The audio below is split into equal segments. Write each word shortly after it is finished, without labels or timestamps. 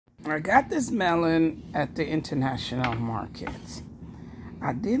I got this melon at the international market.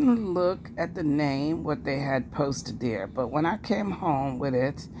 I didn't look at the name, what they had posted there, but when I came home with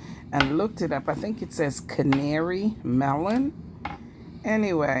it and looked it up, I think it says canary melon.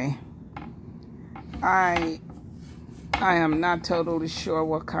 Anyway, I am not totally sure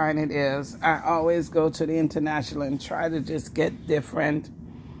what kind it is. I always go to the international and try to just get different,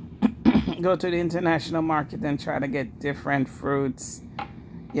 go to the international market and try to get different fruits,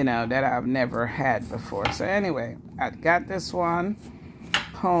 you know, that I've never had before. So anyway, I got this one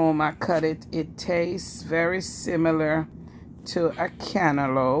home. I cut it. It tastes very similar to a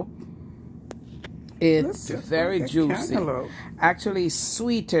cantaloupe. It's very juicy. Actually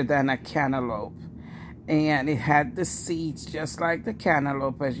sweeter than a cantaloupe. And it had the seeds just like the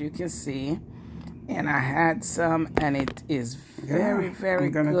cantaloupe, as you can see. And I had some, and it is very, very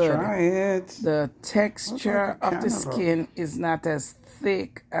good. I'm gonna try it. The texture of the skin is not as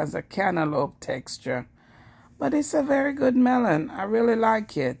thick as a cantaloupe texture, but it's a very good melon. I really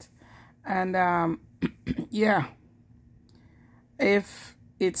like it. And yeah, if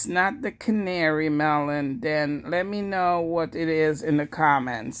it's not the canary melon, then let me know what it is in the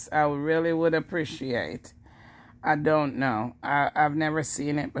comments. I really would appreciate. I don't know. I've never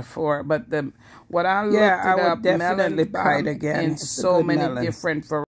seen it before, but what I looked it up, definitely buy it again. In so many different varieties.